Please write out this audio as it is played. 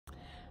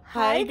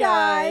Hi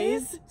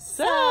guys!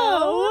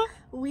 So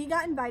we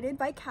got invited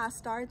by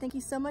Castar. Thank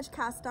you so much,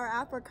 Castar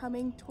app. We're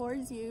coming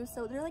towards you.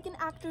 So they're like an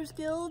actors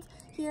guild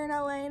here in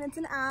LA, and it's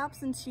an app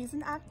since she's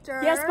an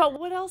actor. yes, but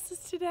what else is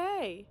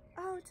today?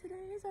 Oh, today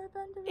is our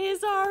friend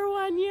Is our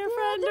 1 year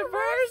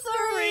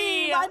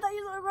friend-iversary! I thought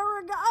you were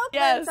going to go. Okay,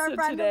 Yes, it's our so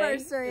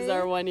friend-iversary. today is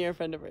our 1 year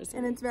friend-iversary.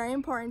 And it's very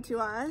important to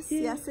us.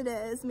 Yes, it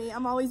is.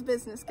 I'm always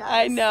business, guys.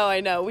 I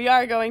know. We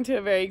are going to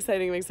a very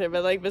exciting mixer,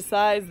 but like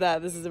besides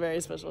that, this is a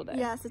very special day.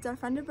 Yes, it's our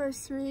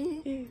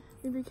friend-iversary.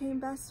 We became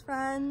best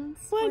friends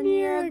 1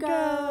 year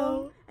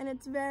ago. And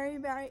it's very,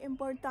 very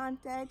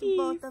importante to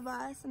both of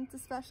us, and it's a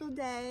special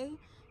day.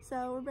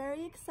 So we're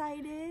very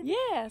excited.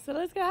 Yeah, so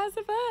let's go have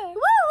some fun.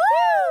 Woo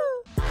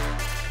woo!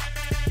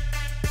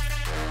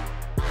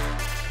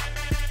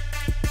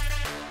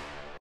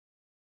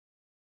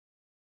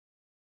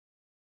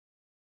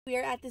 We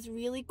are at this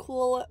really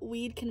cool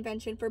weed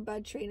convention for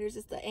bud traders.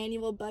 It's the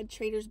annual Bud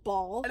Traders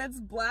Ball. And it's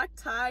black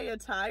tie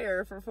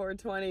attire for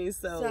 420,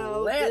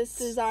 So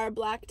this is our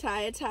black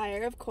tie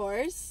attire, of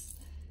course.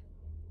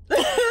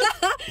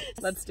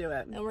 Let's do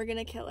it. And we're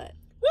gonna kill it.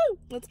 Woo!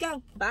 Let's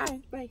go.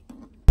 Bye. Bye.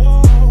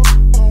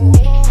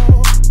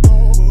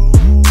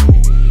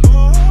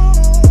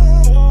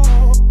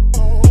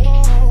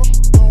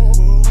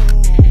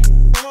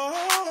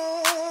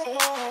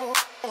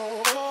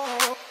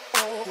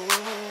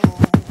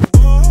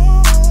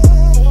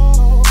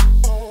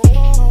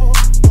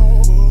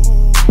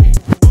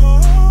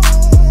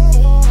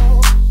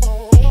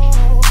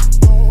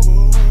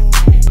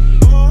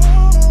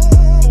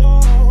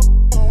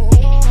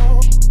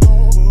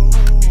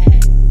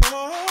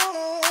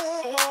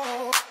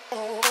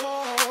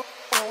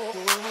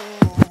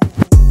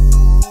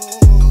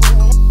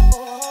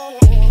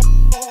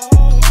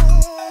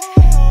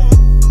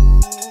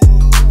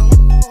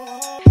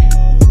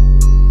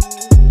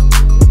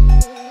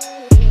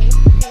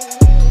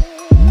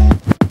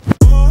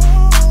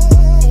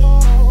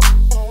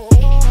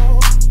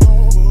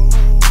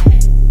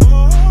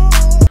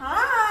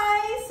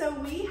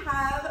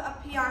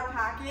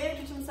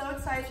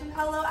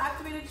 Hello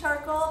Activated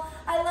Charcoal.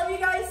 I love you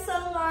guys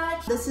so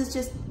much. This is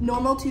just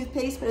normal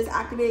toothpaste, but it's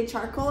activated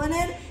charcoal in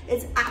it.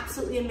 It's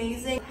absolutely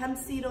amazing. Hemp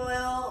seed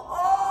oil.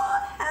 Oh,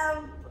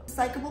 hemp.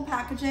 Recyclable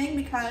packaging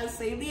because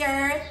save the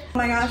earth. Oh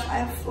my gosh, I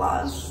have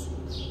flaws.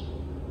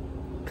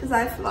 Because I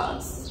have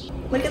flaws.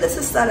 Look at this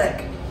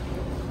aesthetic.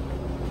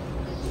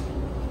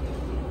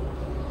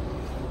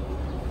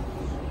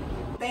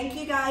 Thank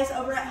you guys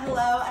over at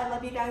Hello. I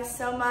love you guys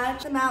so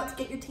much. Come out to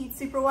get your teeth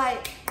super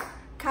white.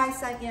 Kai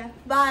Sanya.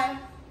 Bye.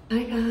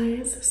 Hi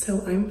guys,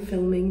 so I'm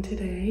filming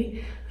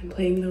today. I'm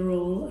playing the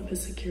role of a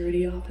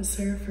security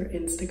officer for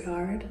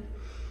Instacart.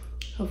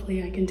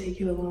 Hopefully I can take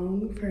you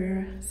along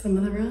for some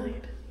of the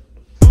ride.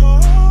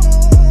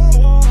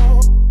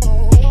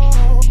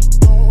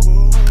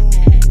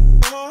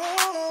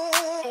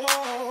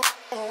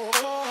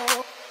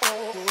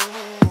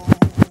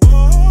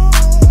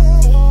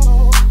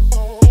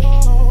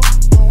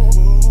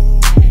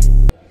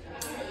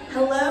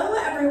 Hello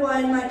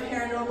everyone, my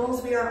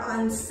Paranormals. We are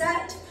on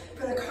set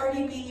for the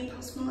Cardi B,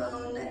 Post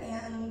Malone,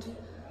 and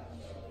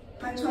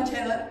French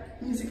Montana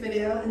music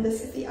video, and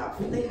this is the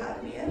outfit they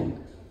had me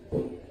in.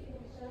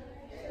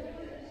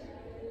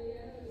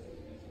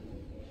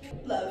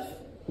 Love.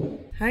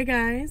 Hi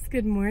guys,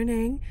 good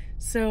morning.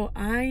 So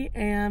I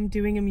am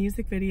doing a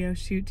music video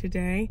shoot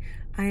today.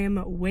 I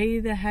am way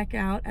the heck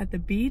out at the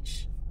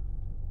beach.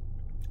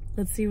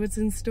 Let's see what's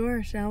in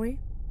store, shall we?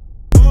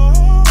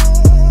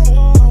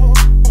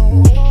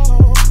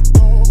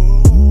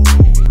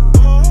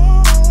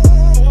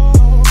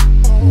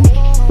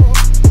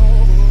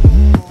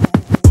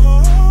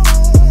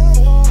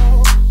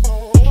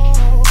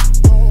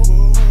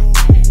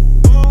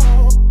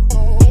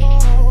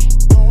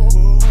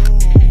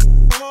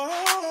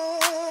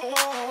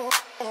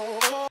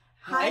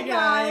 Hi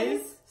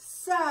guys!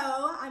 So,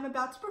 I'm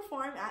about to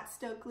perform at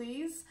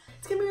Stokely's.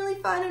 It's gonna be really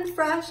fun and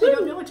fresh. I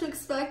don't know what to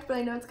expect, but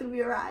I know it's gonna be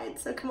a ride,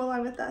 so come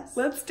along with us.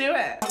 Let's do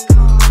it!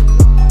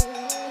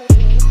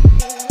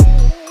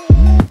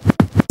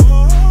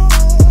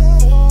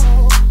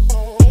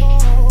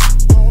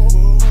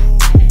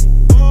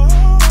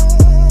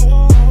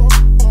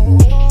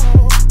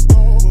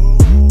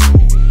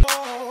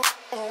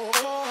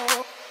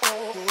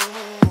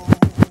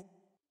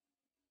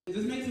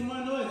 Just make some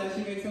more noise as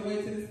she makes her way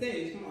to the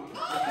stage. Come on.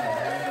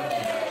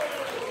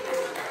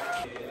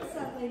 What's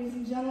up, ladies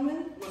and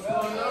gentlemen? What's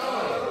going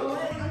on?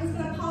 I'm just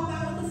gonna pop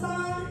out with a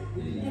song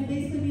and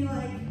basically be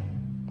like,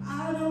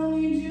 I don't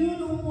need you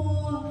no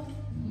more.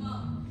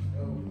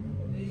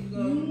 There you go.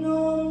 You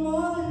know I'm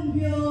more than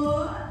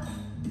pure.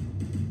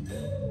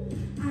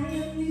 I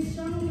am the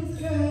strongest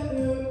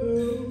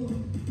girl.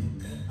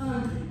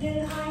 And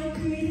I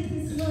created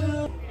this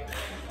world.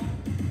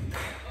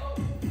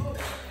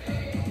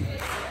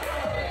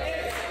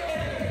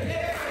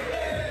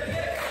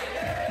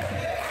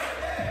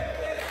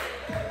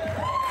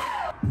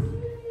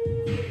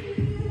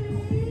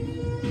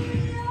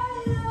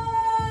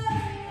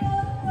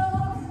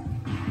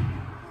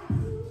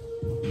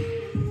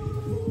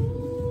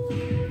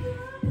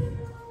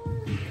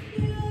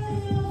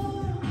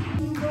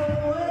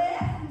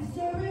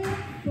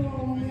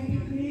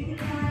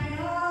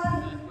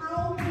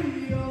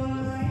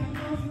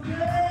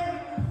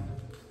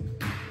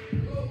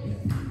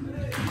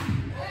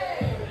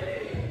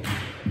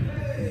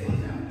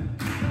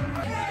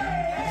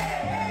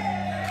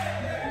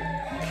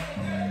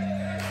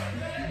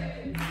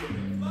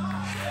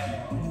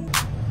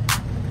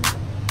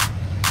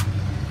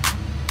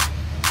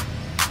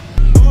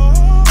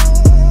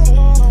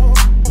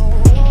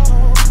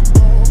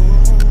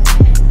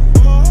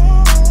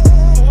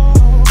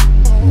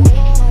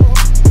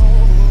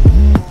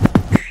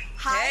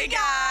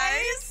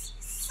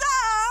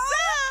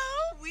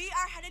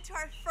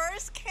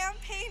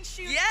 campaign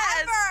shoot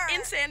Yes, ever.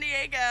 in San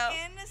Diego.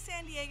 In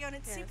San Diego, and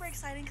it's super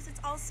exciting because it's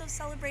also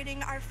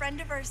celebrating our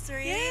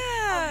friendiversary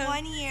Yeah. of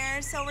 1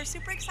 year. So we're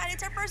super excited.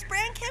 It's our first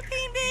brand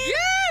campaign, babe.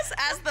 Yes,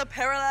 as the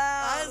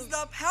Paralyzed. As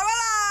the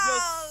Paralyzed.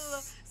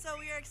 Yes. So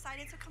we are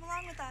excited. So come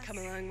along with us. Come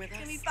along with us.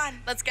 It's gonna be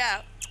fun. Let's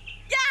go.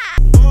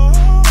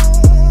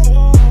 Yeah.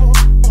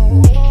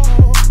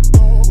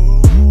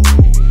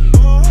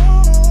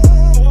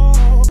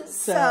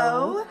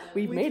 So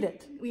we made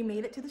it. We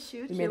made it to the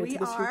shoot. We Here made it we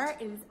to the are.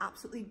 shoot. It is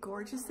absolutely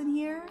gorgeous in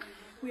here.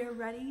 We are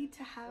ready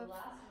to have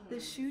the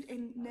shoot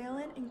and nail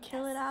it and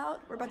kill it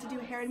out. We're about to do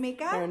hair and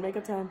makeup. Hair and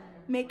makeup time.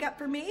 Makeup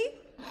for me.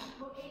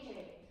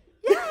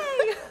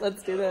 Yay!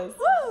 Let's do this.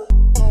 Woo!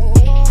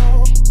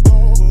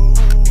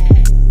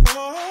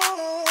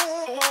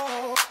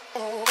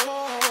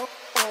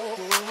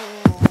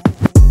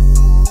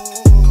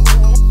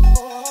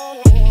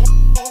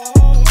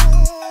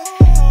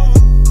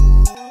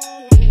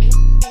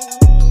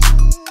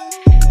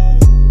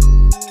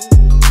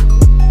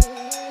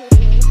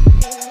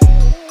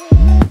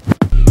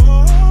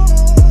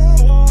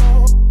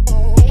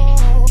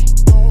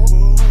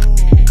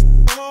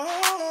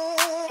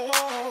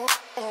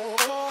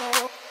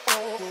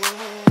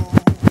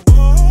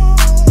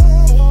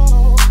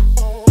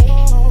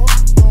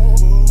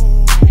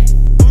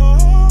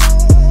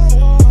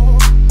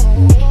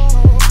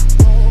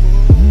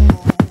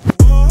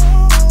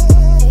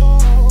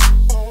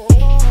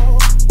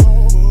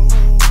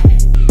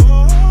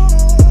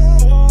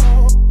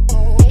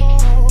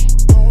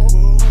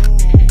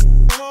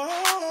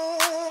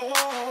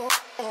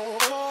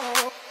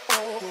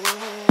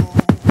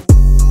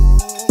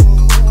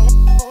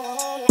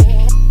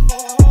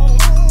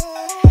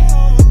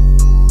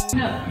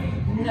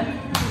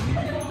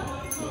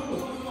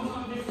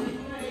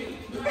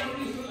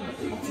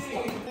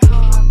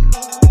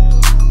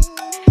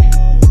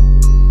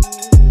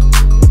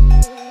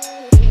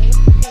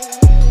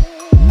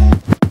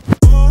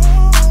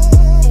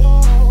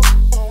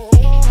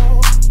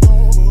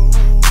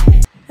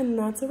 And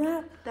that's a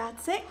wrap.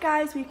 That's it,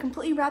 guys. We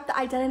completely wrapped the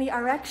Identity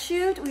RX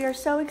shoot. We are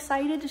so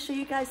excited to show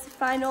you guys the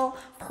final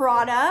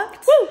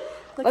product. Woo!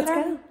 Look Let's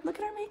at go. Look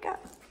at our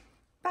makeup.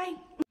 Bye.